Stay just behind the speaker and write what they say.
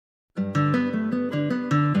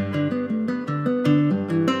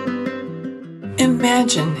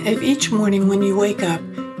Imagine if each morning when you wake up,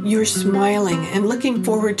 you're smiling and looking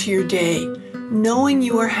forward to your day, knowing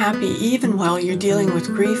you are happy even while you're dealing with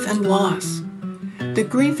grief and loss. The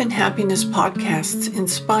Grief and Happiness podcast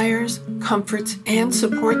inspires, comforts, and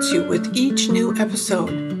supports you with each new episode.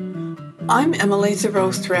 I'm Emily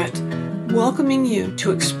Thoret, welcoming you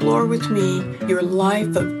to explore with me your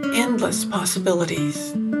life of endless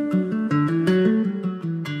possibilities.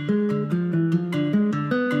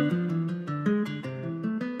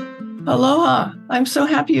 Aloha! I'm so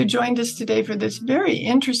happy you joined us today for this very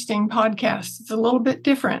interesting podcast. It's a little bit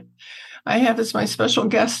different. I have as my special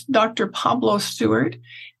guest Dr. Pablo Stewart,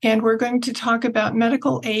 and we're going to talk about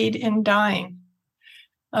medical aid in dying,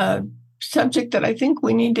 a subject that I think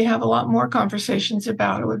we need to have a lot more conversations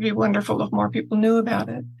about. It would be wonderful if more people knew about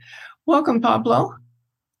it. Welcome, Pablo.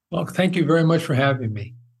 Well, thank you very much for having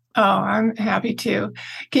me. Oh, I'm happy to.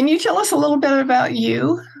 Can you tell us a little bit about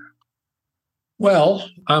you? Well,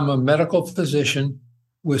 I'm a medical physician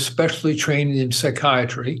with specialty training in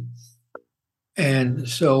psychiatry. And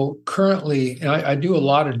so currently, and I do a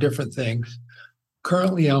lot of different things.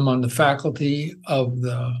 Currently, I'm on the faculty of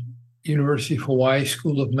the University of Hawaii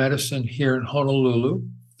School of Medicine here in Honolulu.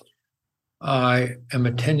 I am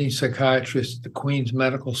attending psychiatrist at the Queens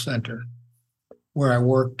Medical Center, where I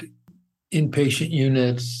work inpatient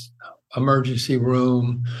units, emergency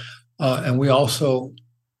room, and we also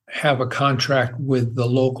have a contract with the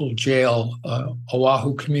local jail,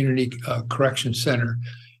 Oahu Community Correction Center,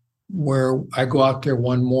 where I go out there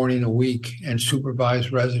one morning a week and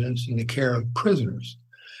supervise residents in the care of prisoners.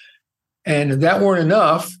 And if that weren't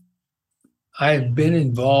enough, I've been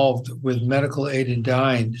involved with medical aid in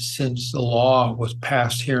dying since the law was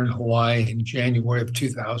passed here in Hawaii in January of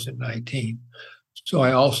 2019. So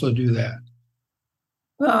I also do that.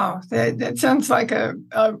 Wow, that sounds like a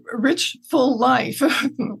rich, full life.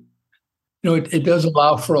 It does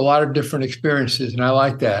allow for a lot of different experiences, and I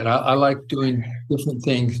like that. I like doing different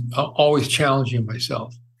things, always challenging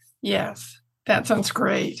myself. Yes, that sounds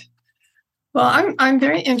great. Well, I'm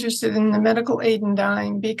very interested in the medical aid in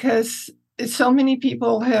dying because so many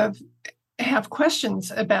people have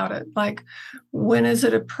questions about it, like when is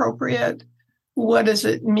it appropriate? What does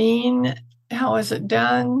it mean? How is it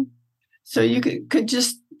done? So you could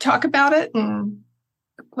just talk about it and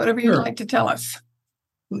whatever you'd like to tell us.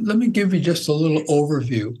 Let me give you just a little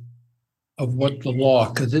overview of what the law,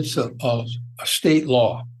 because it's a state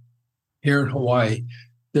law here in Hawaii.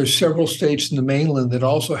 There's several states in the mainland that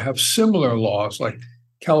also have similar laws, like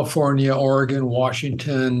California, Oregon,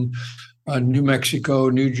 Washington, New Mexico,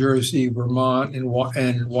 New Jersey, Vermont, and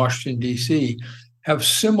Washington, D.C. have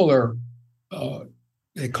similar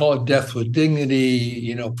they call it death with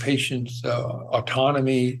dignity, patients'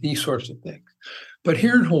 autonomy, these sorts of things. But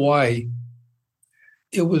here in Hawaii,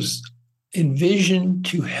 it was envisioned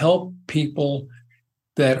to help people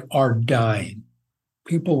that are dying,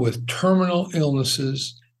 people with terminal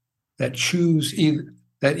illnesses that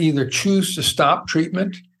either choose to stop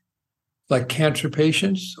treatment, like cancer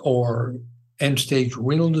patients or end-stage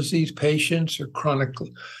renal disease patients or chronic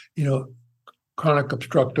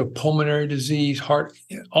obstructive pulmonary disease, heart,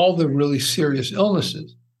 all the really serious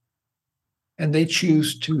illnesses. And they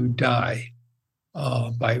choose to die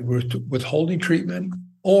by withholding treatment,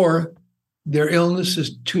 or their illness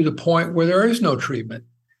is to the point where there is no treatment.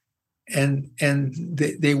 And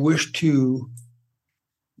they wish to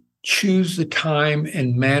choose the time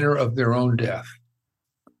and manner of their own death.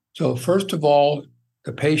 So first of all,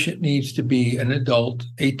 the patient needs to be an adult,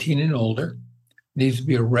 18 and older, needs to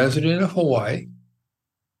be a resident of Hawaii,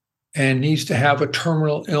 and needs to have a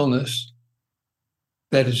terminal illness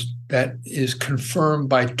that is confirmed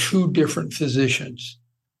by two different physicians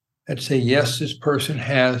that say, yes, this person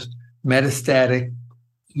has metastatic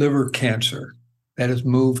liver cancer that has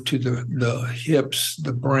moved to the hips,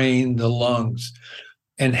 the brain, the lungs,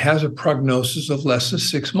 and has a prognosis of less than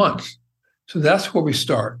 6 months. So that's where we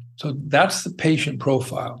start. So that's the patient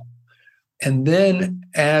profile. And then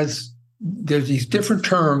as there's these different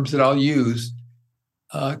terms that I'll use,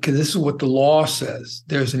 because this is what the law says.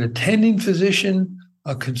 There's an attending physician,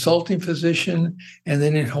 a consulting physician, and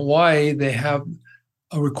then in Hawaii, they have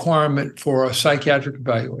a requirement for a psychiatric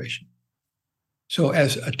evaluation. So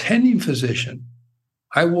as attending physician,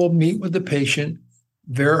 I will meet with the patient,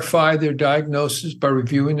 verify their diagnosis by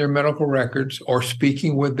reviewing their medical records or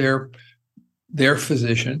speaking with their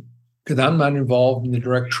physician, because I'm not involved in the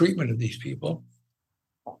direct treatment of these people.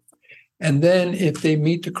 And then if they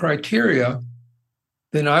meet the criteria,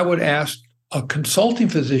 then I would ask a consulting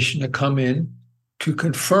physician to come in to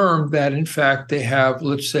confirm that, in fact, they have,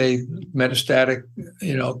 let's say, metastatic,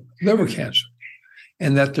 liver cancer.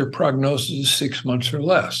 and that their prognosis is 6 months or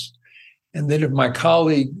less. And then if my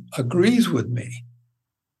colleague agrees with me,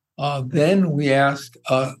 then we ask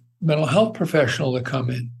a mental health professional to come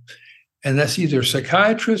in. And that's either a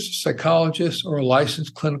psychiatrist, psychologist, or a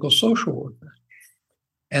licensed clinical social worker.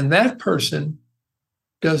 And that person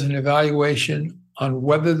does an evaluation on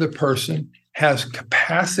whether the person has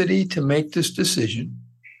capacity to make this decision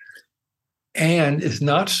and is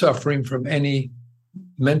not suffering from any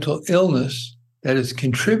mental illness that is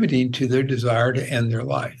contributing to their desire to end their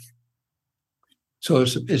life. So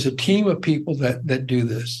it's a team of people that do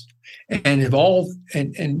this. And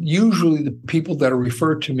usually the people that are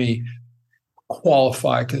referred to me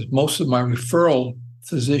qualify, because most of my referral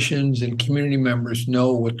physicians and community members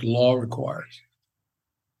know what the law requires.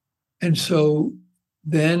 And so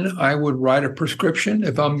then I would write a prescription.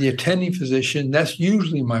 If I'm the attending physician, that's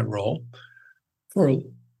usually my role, for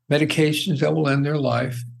medications that will end their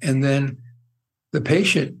life. And then the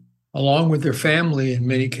patient, along with their family in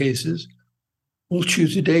many cases, will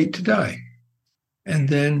choose a date to die. And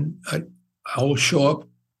then I will show up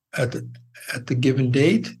at the given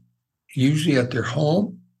date, usually at their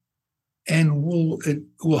home, and it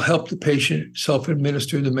will help the patient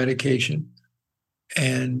self-administer the medication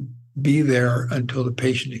and be there until the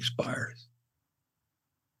patient expires.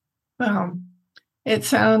 Wow. It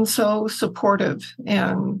sounds so supportive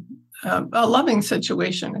and a loving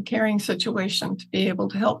situation, a caring situation to be able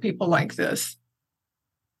to help people like this.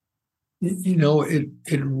 You know, it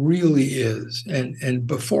really is. And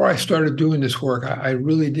before I started doing this work, I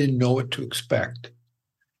really didn't know what to expect.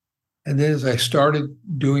 And then as I started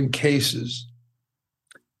doing cases,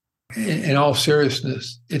 in all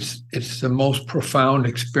seriousness, it's the most profound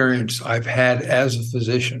experience I've had as a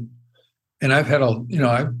physician. And I've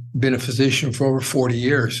been a physician for over 40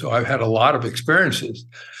 years, so I've had a lot of experiences.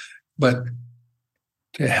 But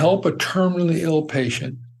to help a terminally ill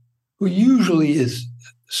patient who usually is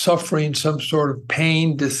suffering some sort of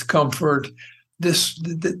pain, discomfort,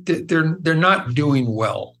 they're not doing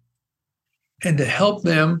well. And to help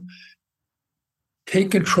them take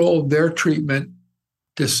control of their treatment,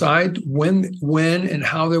 decide when and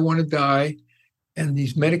how they want to die, and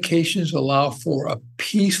these medications allow for a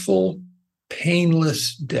peaceful,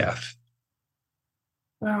 painless death.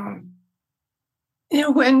 Wow. You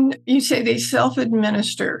know, when you say they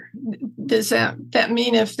self-administer, does that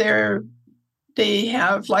mean if they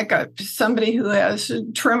have like somebody who has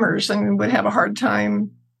tremors and would have a hard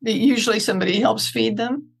time, usually somebody helps feed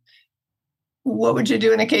them? What would you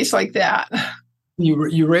do in a case like that?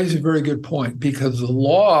 You raise a very good point, because the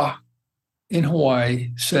law in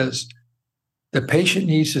Hawaii says the patient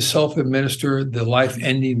needs to self-administer the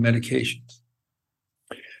life-ending medications.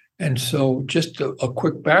 And so just a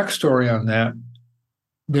quick backstory on that.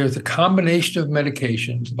 There's a combination of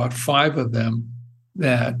medications, about 5 of them,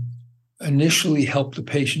 that initially help the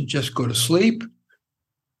patient just go to sleep,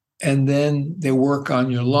 and then they work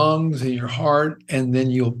on your lungs and your heart, and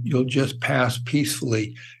then you'll just pass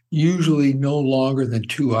peacefully, usually no longer than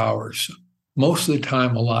 2 hours. Most of the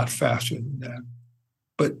time, a lot faster than that.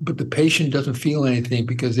 But the patient doesn't feel anything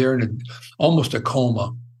because they're in almost a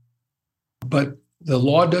coma. But the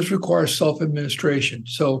law does require self-administration.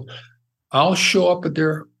 So I'll show up at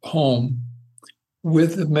their home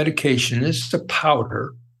with the medication. It's a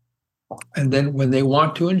powder. And then when they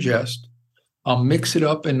want to ingest, I'll mix it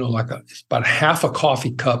up into it's about half a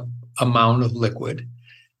coffee cup amount of liquid,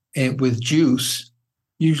 and with juice,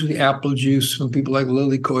 usually apple juice. Some people like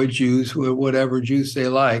lilikoi juice, or whatever juice they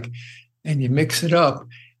like, and you mix it up.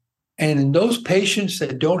 And in those patients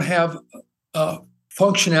that don't have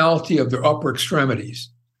functionality of their upper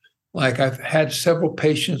extremities, like I've had several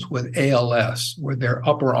patients with ALS, where their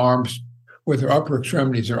upper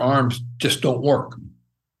extremities, their arms just don't work.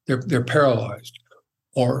 They're paralyzed,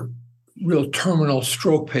 or real terminal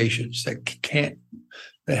stroke patients that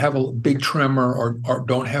have a big tremor or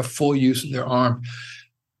don't have full use of their arm.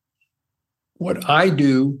 What I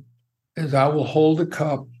do is I will hold a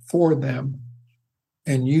cup for them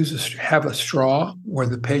and have a straw where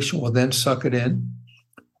the patient will then suck it in.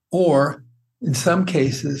 Or in some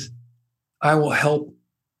cases, I will help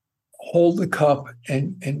hold the cup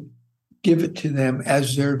and give it to them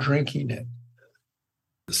as they're drinking it.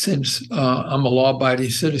 Since I'm a law-abiding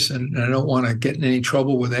citizen and I don't want to get in any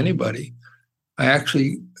trouble with anybody, I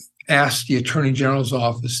actually asked the Attorney General's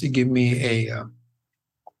office to give me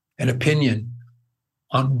an opinion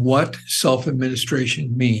on what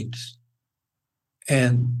self-administration means.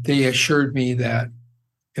 And they assured me that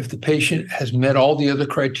if the patient has met all the other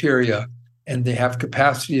criteria and they have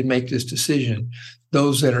capacity to make this decision,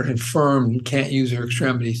 those that are infirm and can't use their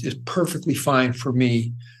extremities, is perfectly fine for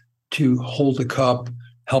me to hold a cup,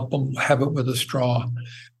 help them have it with a straw.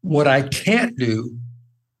 What I can't do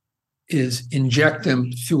is inject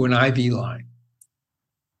them through an IV line,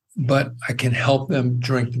 but I can help them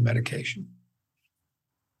drink the medication.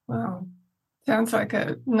 Wow. Sounds like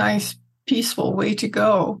a nice, peaceful way to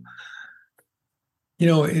go.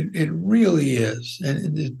 It really is.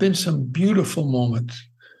 And there's been some beautiful moments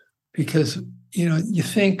because, you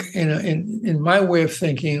think in my way of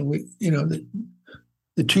thinking,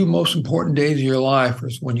 the two most important days of your life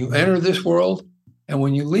is when you enter this world and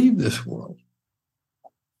when you leave this world.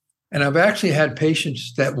 And I've actually had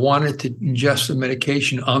patients that wanted to ingest the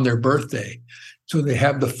medication on their birthday, so they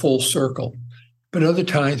have the full circle. But other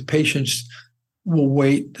times, patients will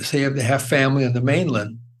wait to say if they have family on the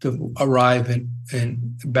mainland to arrive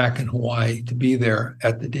back in Hawaii to be there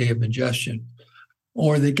at the day of ingestion,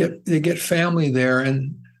 or they get family there.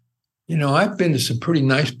 And I've been to some pretty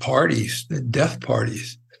nice parties, the death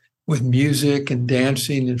parties, with music and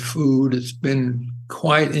dancing and food. It's been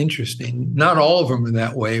quite interesting. Not all of them are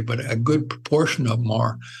that way, but a good proportion of them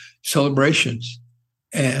are celebrations.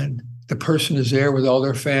 And the person is there with all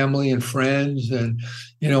their family and friends. And,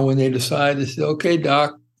 when they decide, they say, okay,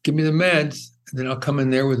 doc, give me the meds. And then I'll come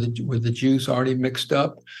in there with the juice already mixed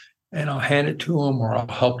up, and I'll hand it to them, or I'll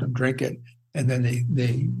help them drink it. And then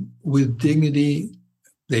they with dignity,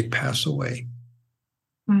 they pass away.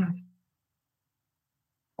 Mm.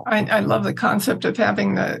 I love the concept of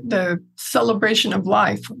having the celebration of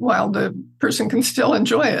life while the person can still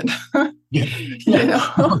enjoy it. Yeah.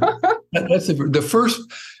 That's the first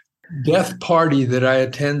death party that I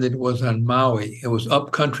attended was on Maui. It was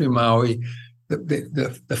upcountry Maui.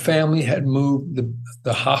 The family had moved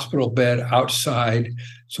the hospital bed outside,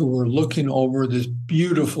 so we're looking over this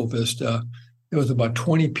beautiful vista. There was about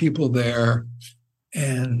 20 people there.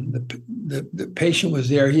 And the patient was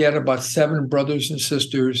there. He had about 7 brothers and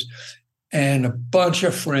sisters and a bunch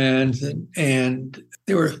of friends, and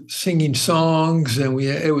they were singing songs, and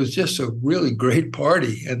it was just a really great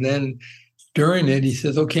party. And then during it, he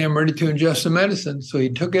says, okay, I'm ready to ingest the medicine. So he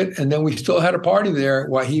took it, and then we still had a party there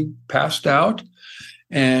while he passed out,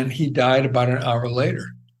 and he died about an hour later.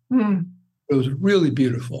 Mm. It was really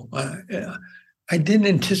beautiful. I didn't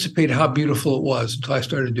anticipate how beautiful it was until I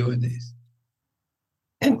started doing these.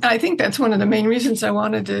 And I think that's one of the main reasons I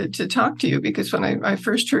wanted to talk to you, because when I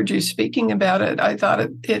first heard you speaking about it, I thought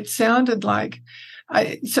it sounded like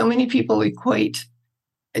so many people equate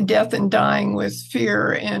death and dying with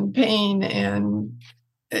fear and pain and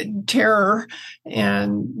terror.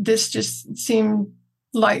 And this just seemed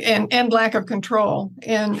like, and lack of control.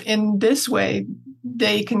 And in this way,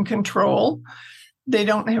 they can control. They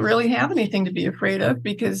don't really have anything to be afraid of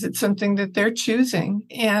because it's something that they're choosing,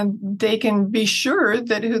 and they can be sure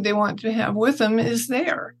that who they want to have with them is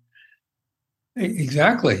there.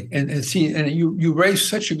 Exactly. And see, and you raised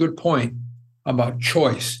such a good point about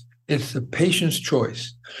choice. It's the patient's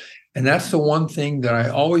choice. And that's the one thing that I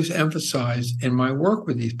always emphasize in my work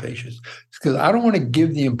with these patients, because I don't want to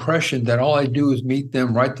give the impression that all I do is meet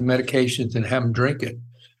them, write the medications, and have them drink it.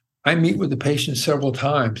 I meet with the patient several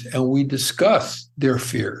times, and we discuss their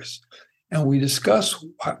fears. And we discuss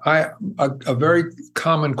a very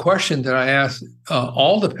common question that I ask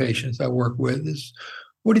all the patients I work with is,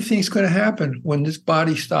 what do you think is going to happen when this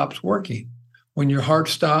body stops working? When your heart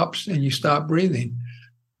stops and you stop breathing?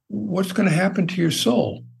 What's going to happen to your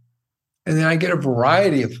soul? And then I get a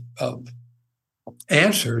variety of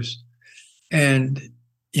answers. And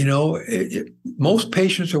most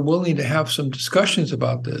patients are willing to have some discussions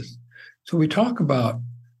about this. So we talk about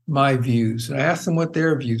my views, and I ask them what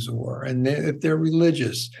their views were, and if they're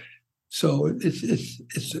religious. So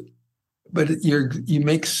but you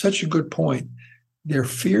make such a good point. Their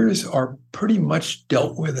fears are pretty much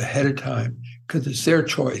dealt with ahead of time because it's their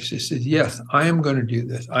choice. It says, yes, I am going to do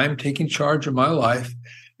this. I am taking charge of my life,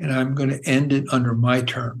 and I'm going to end it under my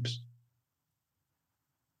terms.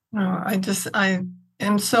 Oh, I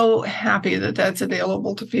am so happy that that's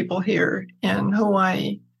available to people here in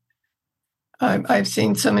Hawaii. I've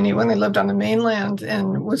seen so many when I lived on the mainland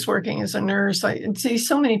and was working as a nurse. I'd see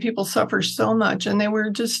so many people suffer so much, and they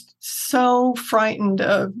were just so frightened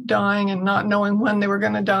of dying and not knowing when they were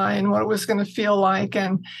going to die and what it was going to feel like.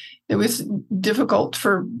 And it was difficult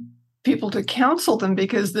for people to counsel them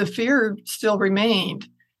because the fear still remained.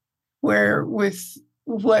 Where with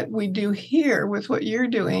what we do here, with what you're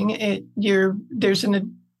doing, there's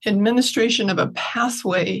an administration of a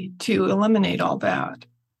pathway to eliminate all that.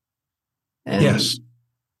 And yes,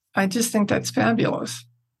 I just think that's fabulous.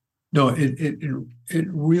 No, it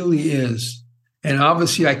really is. And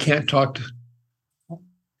obviously, I can't talk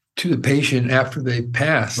to the patient after they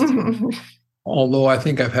passed. although I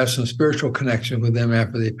think I've had some spiritual connection with them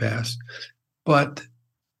after they passed. But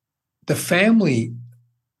the family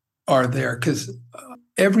are there because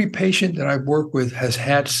every patient that I've worked with has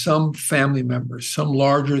had some family members, some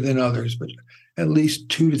larger than others, but at least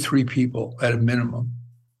 2 to 3 people at a minimum.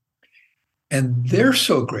 And they're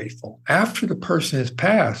so grateful after the person has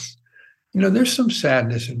passed. There's some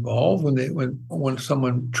sadness involved when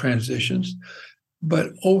someone transitions,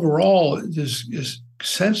 but overall, there's this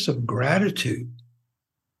sense of gratitude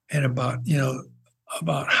and about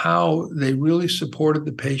how they really supported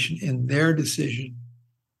the patient in their decision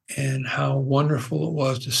and how wonderful it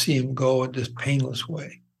was to see him go in this painless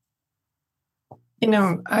way.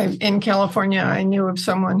 In California, I knew of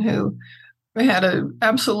someone who had an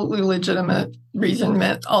absolutely legitimate reason,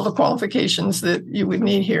 met all the qualifications that you would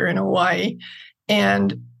need here in Hawaii.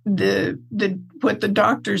 And what the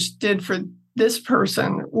doctors did for this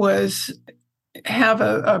person was have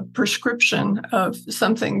a prescription of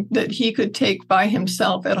something that he could take by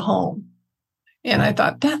himself at home. And I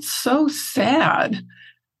thought, that's so sad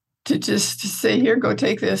to just say, here, go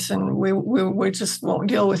take this, and we just won't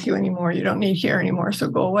deal with you anymore. You don't need care anymore, so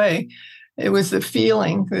go away. It was the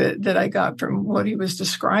feeling that I got from what he was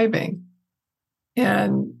describing.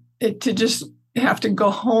 And to just have to go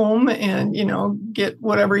home and, get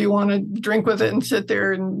whatever you want to drink with it and sit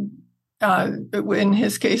there. And in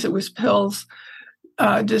his case, it was pills.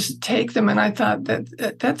 Just take them. And I thought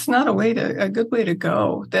that's not a good way to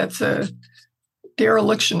go. That's a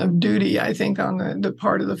dereliction of duty, I think, on the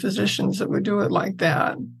part of the physicians that would do it like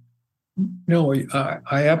that. No,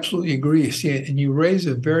 I absolutely agree. See, and you raise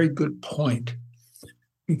a very good point,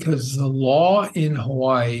 because the law in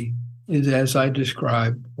Hawaii is, as I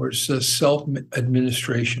described, where it says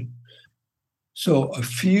self-administration. So a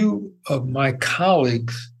few of my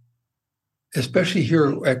colleagues, especially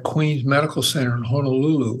here at Queens Medical Center in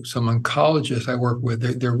Honolulu, some oncologists I work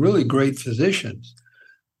with, they're really great physicians,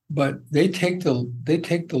 but they take the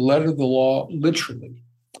letter of the law literally.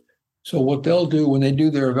 So what they'll do when they do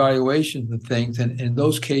their evaluations and things, and in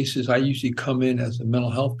those cases, I usually come in as a mental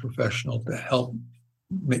health professional to help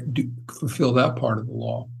fulfill that part of the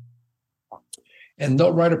law. And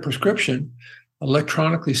they'll write a prescription,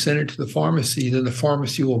 electronically send it to the pharmacy, then the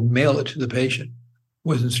pharmacy will mail it to the patient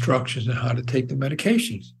with instructions on how to take the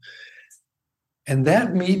medications. And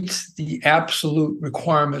that meets the absolute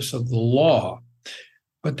requirements of the law.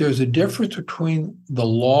 But there's a difference between the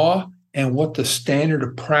law and what the standard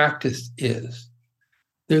of practice is.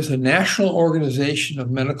 There's a national organization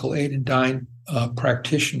of medical aid and dying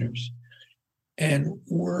practitioners. And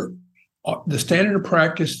the standard of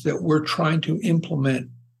practice that we're trying to implement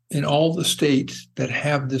in all the states that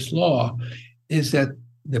have this law is that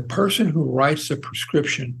the person who writes the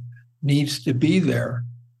prescription needs to be there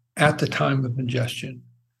at the time of ingestion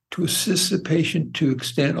to assist the patient to the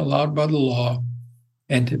extent allowed by the law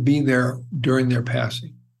and to be there during their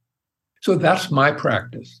passing. So that's my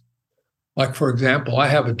practice. Like, for example, I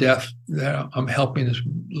have a death that I'm helping this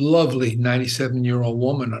lovely 97-year-old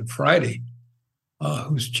woman on Friday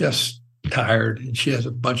who's just tired, and she has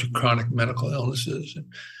a bunch of chronic medical illnesses. And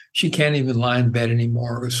she can't even lie in bed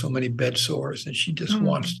anymore with so many bed sores, and she just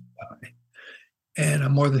wants to die. And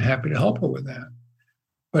I'm more than happy to help her with that.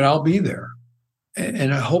 But I'll be there.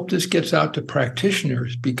 And I hope this gets out to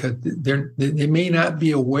practitioners, because they may not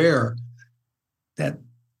be aware that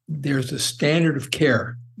there's a standard of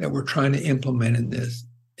care that we're trying to implement in this,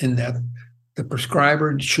 in that the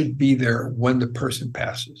prescriber should be there when the person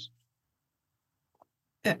passes.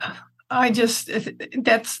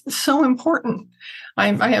 That's so important.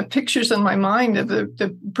 I have pictures in my mind of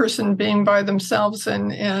the person being by themselves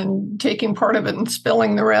and taking part of it and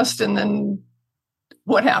spilling the rest. And then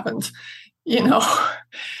what happens?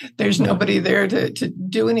 There's nobody there to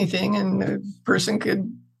do anything. And the person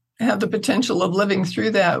could have the potential of living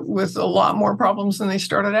through that with a lot more problems than they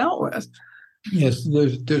started out with. Yes,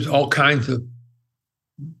 there's all kinds of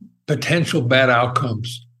potential bad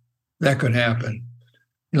outcomes that could happen.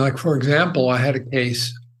 Like, for example, I had a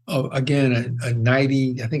case of, again, a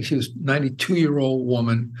 90, I think she was 92-year-old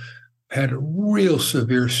woman, had a real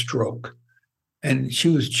severe stroke. And she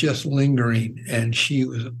was just lingering, and she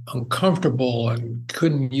was uncomfortable and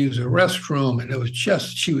couldn't use a restroom. And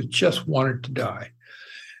she was just wanted to die.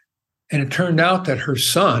 And it turned out that her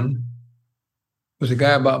son was a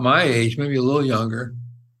guy about my age, maybe a little younger,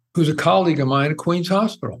 who's a colleague of mine at Queens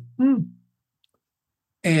Hospital.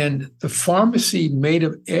 And the pharmacy made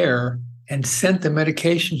an error and sent the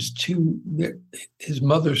medications to his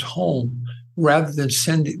mother's home rather than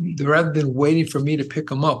waiting for me to pick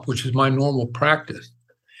them up, which is my normal practice.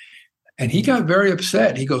 And he got very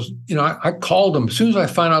upset. He goes, I called him. As soon as I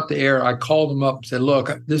found out the error, I called him up and said,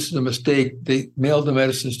 look, this is a mistake. They mailed the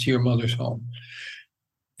medicines to your mother's home.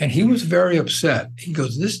 And he was very upset. He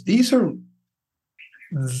goes, these are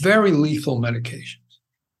very lethal medications,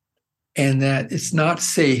 and that it's not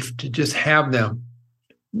safe to just have them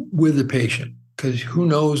with the patient, because who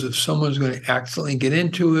knows if someone's going to accidentally get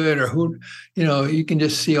into it, or you can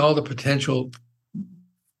just see all the potential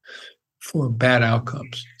for bad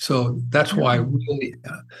outcomes. So that's why I really,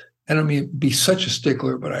 I don't mean be such a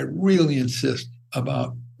stickler, but I really insist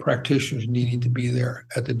about practitioners needing to be there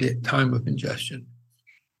at the time of ingestion.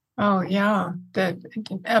 Oh, yeah, that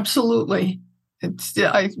absolutely.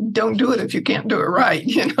 I don't do it if you can't do it right,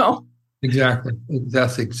 Exactly.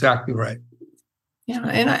 That's exactly right. Yeah,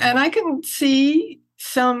 and I can see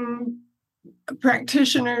some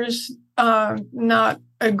practitioners not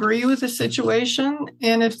agree with the situation,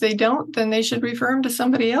 and if they don't, then they should refer them to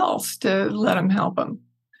somebody else to let them help them,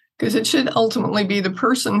 because it should ultimately be the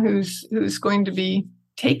person who's going to be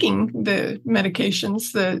taking the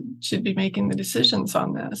medications that should be making the decisions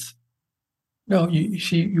on this. No,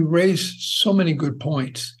 you raise so many good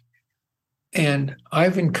points, and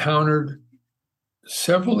I've encountered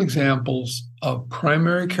several examples of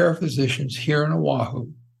primary care physicians here in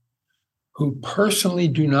Oahu who personally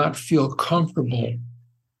do not feel comfortable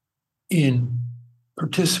in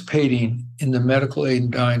participating in the medical aid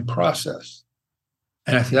and dying process.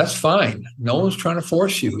 And I said, that's fine. No one's trying to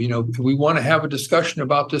force you. If we want to have a discussion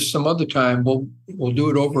about this some other time, we'll do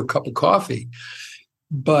it over a cup of coffee.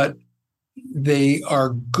 But they are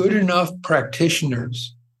good enough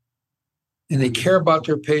practitioners, and they care about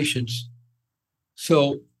their patients.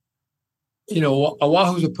 So,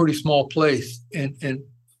 Oahu's a pretty small place, and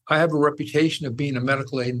I have a reputation of being a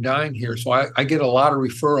medical aid and dying here. So I get a lot of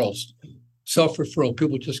referrals, self-referral.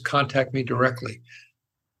 People just contact me directly.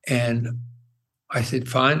 And I said,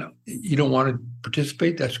 fine, you don't want to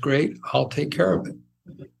participate? That's great. I'll take care of it.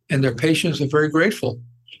 And their patients are very grateful.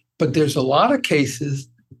 But there's a lot of cases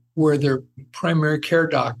where their primary care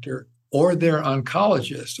doctor or their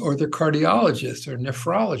oncologist or their cardiologist or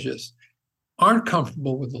nephrologist aren't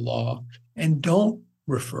comfortable with the law and don't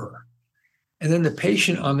refer. And then the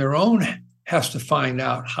patient on their own has to find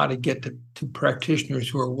out how to get to practitioners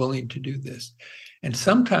who are willing to do this. And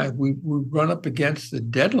sometimes we run up against the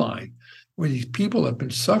deadline where these people have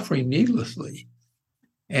been suffering needlessly.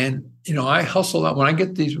 And, I hustle out. When I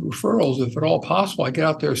get these referrals, if at all possible, I get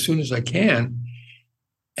out there as soon as I can.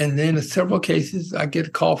 And then in several cases, I get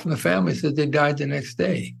a call from the family that says they died the next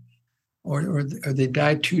day, or they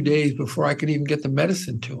died 2 days before I could even get the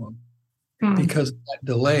medicine to them because of that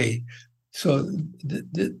delay. So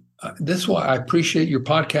this is why I appreciate your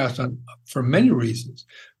podcast for many reasons.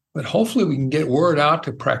 But hopefully we can get word out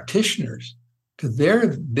to practitioners, because they're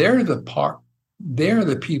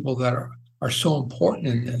the people that are so important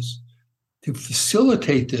in this, to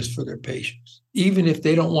facilitate this for their patients, even if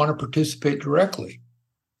they don't want to participate directly.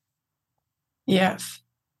 Yes.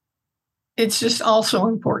 It's just also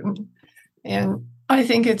important. And I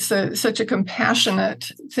think it's such a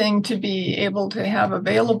compassionate thing to be able to have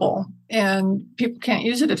available, and people can't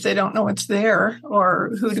use it if they don't know it's there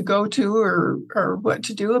or who to go to or what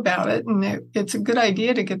to do about it. And it's a good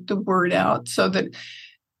idea to get the word out so that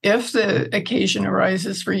if the occasion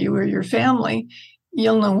arises for you or your family,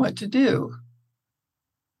 you'll know what to do.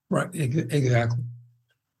 Right, exactly.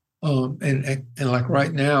 And like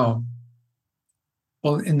right now,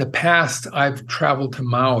 well, in the past, I've traveled to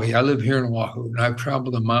Maui. I live here in Oahu, and I've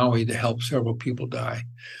traveled to Maui to help several people die.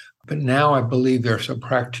 But now I believe there are some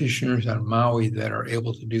practitioners on Maui that are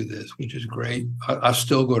able to do this, which is great. I'll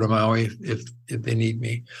still go to Maui if they need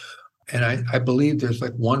me. And I believe there's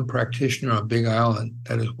like one practitioner on Big Island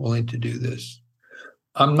that is willing to do this.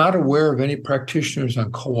 I'm not aware of any practitioners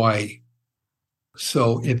on Kauai.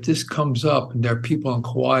 So if this comes up and there are people in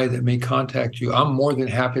Kauai that may contact you, I'm more than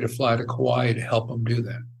happy to fly to Kauai to help them do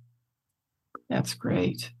that. That's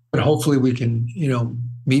great. But hopefully we can,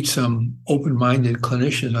 meet some open-minded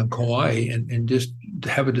clinicians on Kauai and just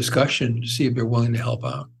have a discussion to see if they're willing to help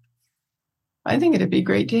out. I think it'd be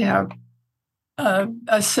great to have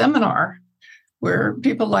a seminar where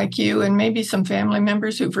people like you and maybe some family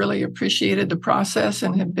members who've really appreciated the process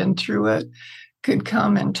and have been through it could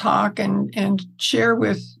come and talk and share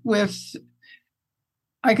with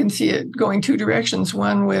I can see it going two directions,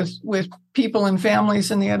 one with people and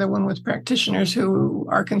families and the other one with practitioners who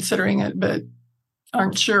are considering it but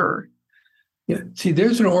aren't sure. Yeah. See,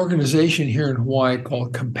 there's an organization here in Hawaii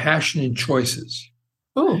called Compassion and Choices.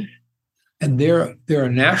 Oh. And they're a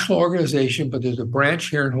national organization, but there's a branch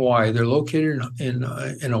here in Hawaii. They're located in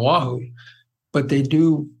Oahu, but they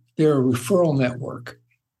they're a referral network.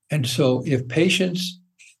 And so if patients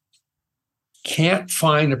can't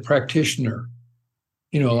find a practitioner,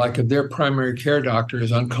 like if their primary care doctor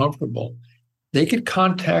is uncomfortable, they could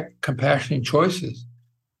contact Compassionate Choices.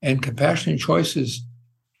 And Compassionate Choices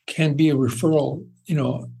can be a referral,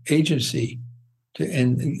 agency.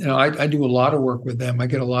 I do a lot of work with them. I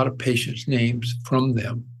get a lot of patients' names from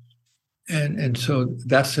them. And so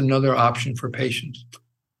that's another option for patients.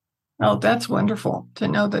 Oh, that's wonderful to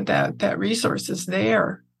know that resource is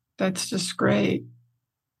there. That's just great.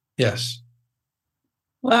 Yes.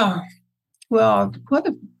 Wow. Well, what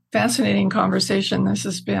a fascinating conversation this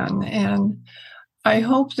has been. And I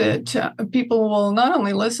hope that people will not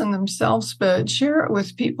only listen themselves, but share it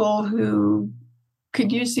with people who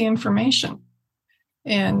could use the information.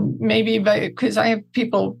 And maybe because I have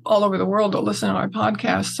people all over the world that listen to my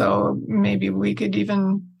podcast, so maybe we could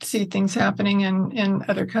even see things happening in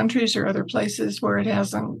other countries or other places where it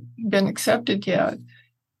hasn't been accepted yet.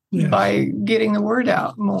 Yes. By getting the word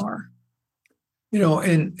out more.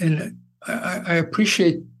 And I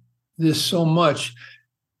appreciate this so much,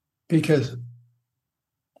 because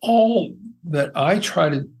all that I try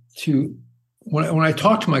to when I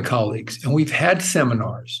talk to my colleagues, and we've had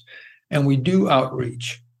seminars and we do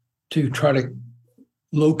outreach to try to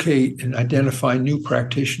locate and identify new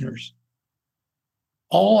practitioners,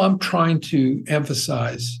 all I'm trying to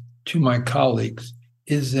emphasize to my colleagues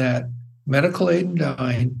is that medical aid in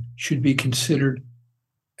dying should be considered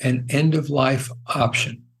an end-of-life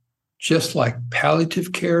option, just like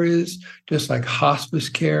palliative care is, just like hospice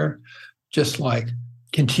care, just like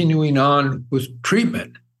continuing on with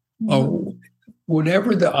treatment, or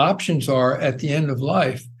whatever the options are at the end of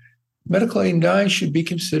life. Medical aid in dying should be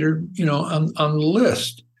considered, on the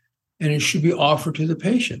list, and it should be offered to the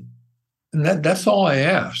patient. And that's all I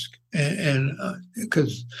ask. And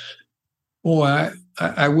because,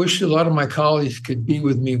 I wish a lot of my colleagues could be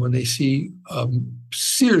with me when they see a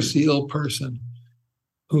seriously ill person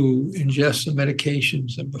who ingests the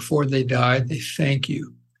medications, and before they die, they thank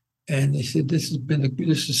you. And they said, this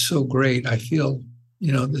is so great. I feel,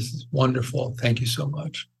 this is wonderful. Thank you so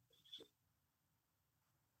much.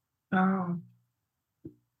 Oh,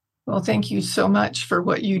 well, thank you so much for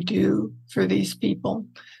what you do for these people,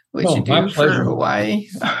 what you do for Hawaii.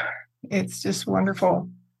 It's just wonderful.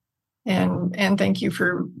 And thank you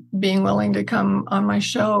for being willing to come on my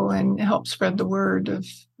show and help spread the word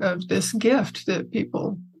of this gift that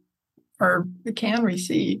people can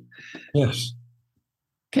receive. Yes.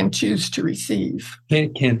 Can choose to receive.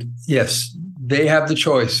 Yes. They have the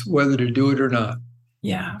choice whether to do it or not.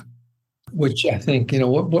 Yeah. Which I think,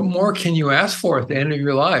 what more can you ask for at the end of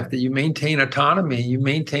your life? That you maintain autonomy, you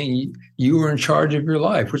are in charge of your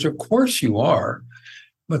life, which of course you are.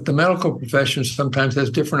 But the medical profession sometimes has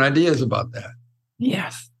different ideas about that.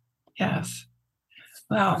 Yes.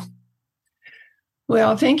 Wow.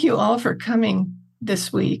 Well, thank you all for coming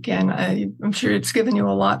this week. And I'm sure it's given you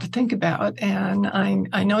a lot to think about. And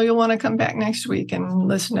I know you'll want to come back next week and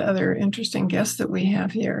listen to other interesting guests that we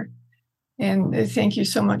have here. And thank you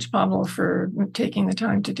so much, Pablo, for taking the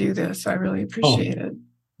time to do this. I really appreciate it.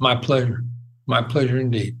 My pleasure. My pleasure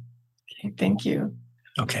indeed. Okay, thank you.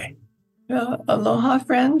 Okay. Well, aloha,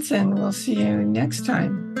 friends, and we'll see you next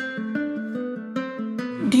time.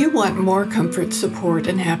 Do you want more comfort, support,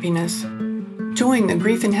 and happiness? Join the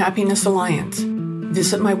Grief and Happiness Alliance.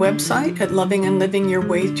 Visit my website at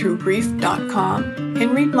lovingandlivingyourwaythroughgrief.com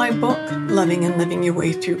and read my book, Loving and Living Your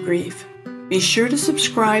Way Through Grief. Be sure to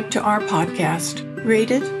subscribe to our podcast,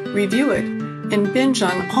 rate it, review it, and binge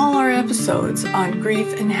on all our episodes on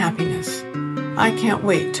grief and happiness. I can't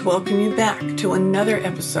wait to welcome you back to another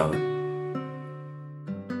episode.